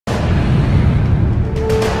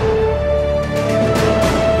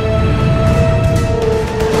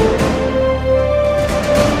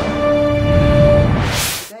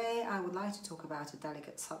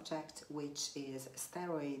subject, which is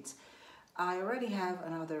steroids. I already have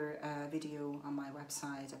another video on my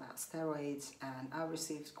website about steroids, and I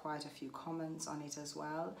received quite a few comments on it as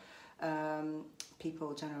well.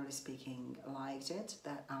 People, generally speaking, liked it,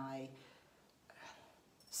 that I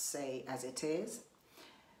say as it is.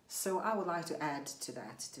 So I would like to add to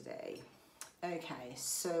that today. Okay,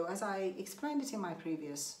 so as I explained it in my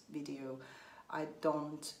previous video, I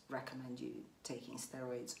don't recommend you taking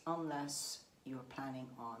steroids unless you're planning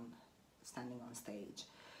on standing on stage.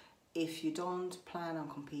 If you don't plan on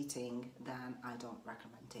competing, then I don't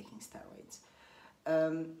recommend taking steroids.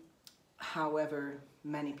 However,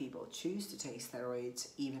 many people choose to take steroids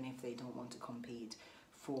even if they don't want to compete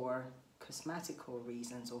for cosmetical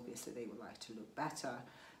reasons. Obviously, they would like to look better.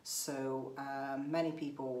 So many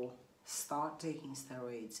people start taking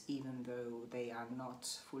steroids even though they are not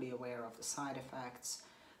fully aware of the side effects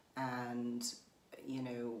and, you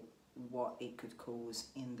know, what it could cause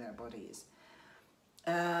in their bodies.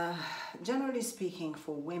 Generally speaking,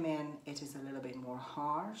 for women it is a little bit more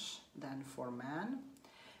harsh than for men,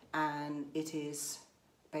 and it is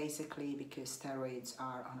basically because steroids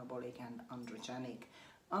are anabolic and androgenic.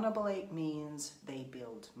 Anabolic means they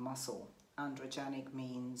build muscle. Androgenic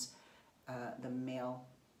means the male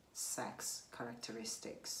sex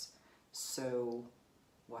characteristics. So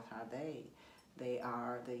what are they? They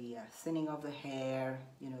are the thinning of the hair,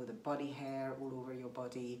 you know, the body hair all over your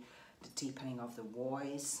body, the deepening of the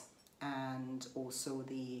voice, and also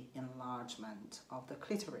the enlargement of the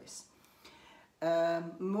clitoris.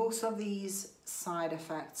 Most of these side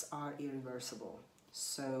effects are irreversible,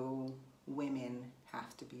 so women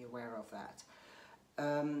have to be aware of that.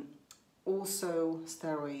 Also,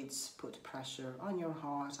 steroids put pressure on your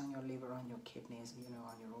heart, on your liver, on your kidneys, you know,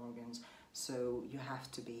 on your organs, so you have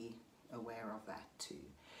to be aware of that too.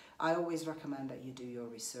 I always recommend that you do your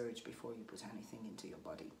research before you put anything into your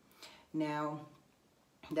body. Now,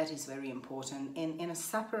 that is very important. In a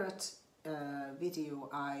separate video,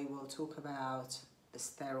 I will talk about the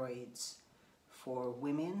steroids for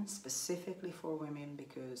women, specifically for women,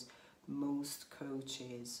 because most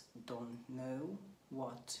coaches don't know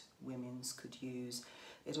what women's could use.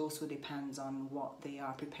 It also depends on what they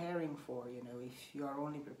are preparing for. You know, if you are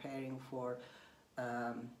only preparing for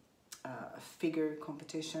a figure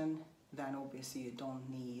competition, then obviously you don't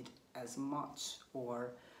need as much,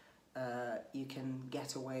 or you can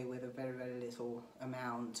get away with a very, very little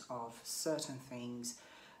amount of certain things.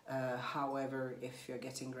 However, if you're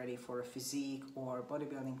getting ready for a physique or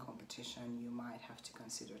bodybuilding competition, you might have to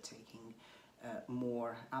consider taking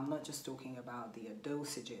more. I'm not just talking about the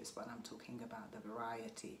dosages, but I'm talking about the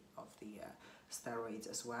variety of the steroids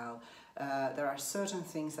as well. There are certain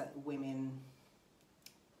things that women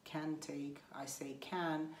can take. I say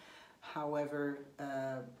can. However,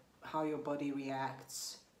 how your body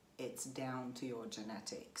reacts, it's down to your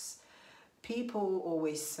genetics. People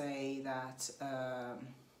always say that,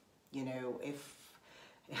 you know, if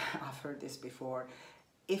I've heard this before,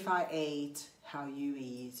 if I ate how you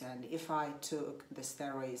eat and if I took the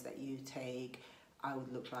steroids that you take, I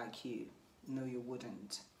would look like you. No, you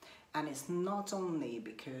wouldn't. And it's not only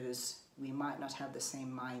because we might not have the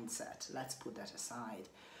same mindset, let's put that aside,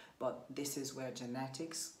 but this is where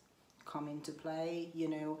genetics come into play, you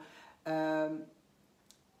know,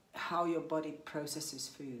 how your body processes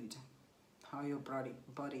food, how your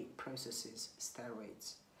body processes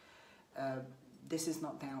steroids. This is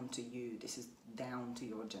not down to you, this is down to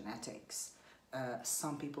your genetics.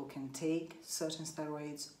 Some people can take certain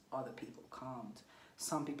steroids, other people can't.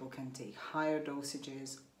 Some people can take higher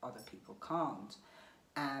dosages, other people can't.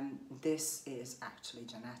 And this is actually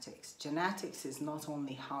genetics. Genetics is not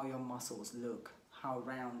only how your muscles look, how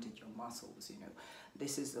rounded your muscles, you know,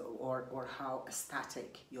 this is, or how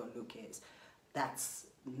static your look is. That's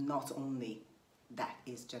not only, that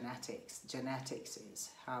is genetics. Genetics is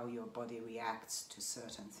how your body reacts to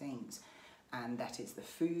certain things, and that is the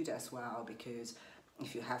food as well, because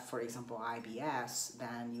if you have, for example, IBS,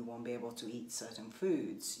 then you won't be able to eat certain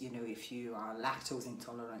foods. You know, if you are lactose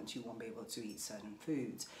intolerant, you won't be able to eat certain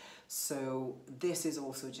foods. So this is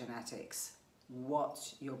also genetics,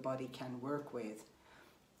 what your body can work with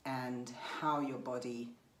and how your body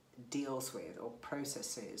deals with or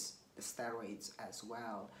processes the steroids as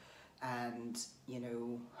well. And, you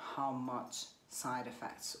know, how much side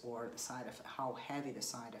effects, or the side effect, how heavy the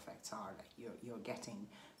side effects are that you're getting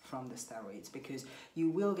from the steroids, because you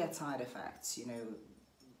will get side effects, you know,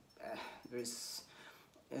 there's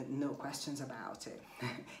no questions about it.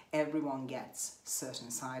 Everyone gets certain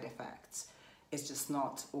side effects. It's just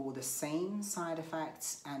not all the same side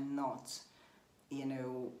effects and not, you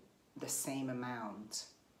know, the same amount.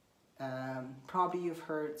 Probably you've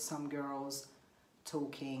heard some girls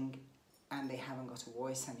talking and they haven't got a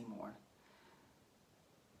voice anymore.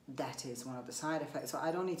 That is one of the side effects. So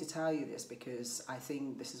I don't need to tell you this, because I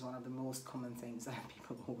think this is one of the most common things that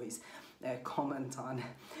people always comment on.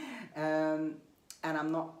 And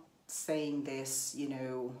I'm not saying this, you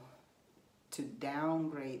know, to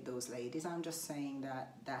downgrade those ladies. I'm just saying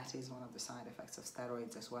that that is one of the side effects of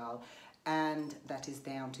steroids as well. And that is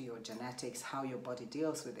down to your genetics, how your body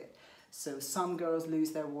deals with it. So some girls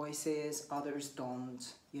lose their voices, others don't.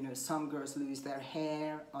 You know, some girls lose their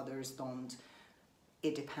hair, others don't.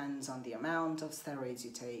 It depends on the amount of steroids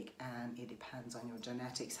you take, and it depends on your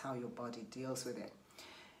genetics, how your body deals with it.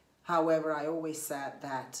 However, I always said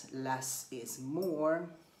that less is more,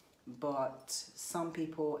 but some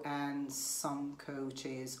people and some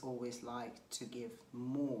coaches always like to give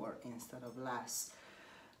more instead of less.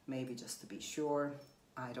 Maybe just to be sure,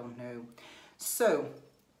 I don't know. So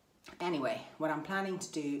anyway, what I'm planning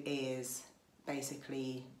to do is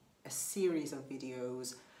basically a series of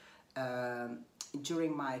videos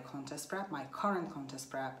during my contest prep, my current contest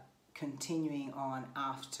prep, continuing on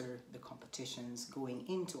after the competitions, going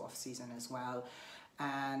into off season as well.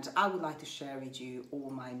 And I would like to share with you all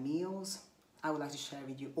my meals. I would like to share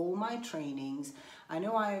with you all my trainings. I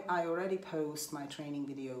know I already post my training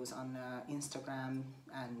videos on Instagram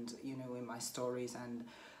and, you know, in my stories and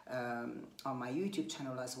on my YouTube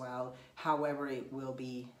channel as well. However, it will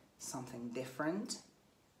be something different.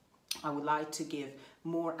 I would like to give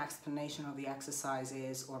more explanation of the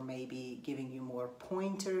exercises, or maybe giving you more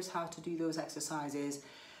pointers how to do those exercises.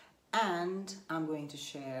 And I'm going to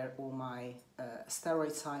share all my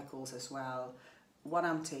steroid cycles as well, what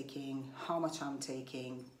I'm taking, how much I'm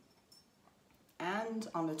taking. And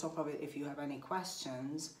on the top of it, if you have any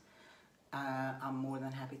questions, I'm more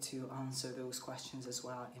than happy to answer those questions as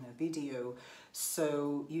well in a video.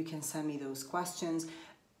 So you can send me those questions.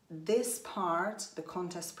 This part, the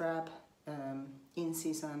contest prep, in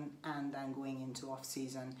season and then going into off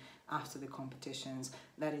season after the competitions,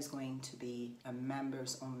 that is going to be a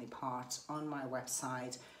members only part on my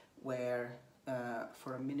website, where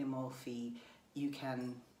for a minimal fee you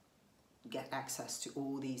can get access to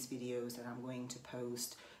all these videos that I'm going to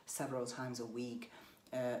post several times a week.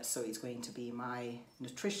 So it's going to be my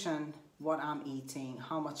nutrition, what I'm eating,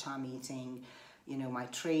 how much I'm eating, you know, my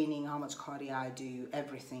training, how much cardio I do,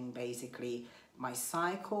 everything basically, my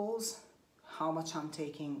cycles, how much I'm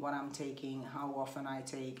taking, what I'm taking, how often I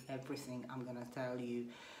take, everything I'm gonna tell you.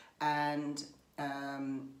 And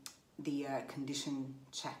the condition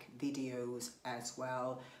check videos as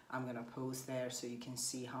well, I'm gonna post there so you can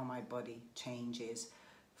see how my body changes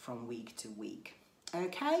from week to week.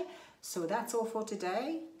 Okay, so that's all for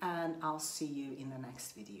today, and I'll see you in the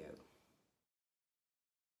next video.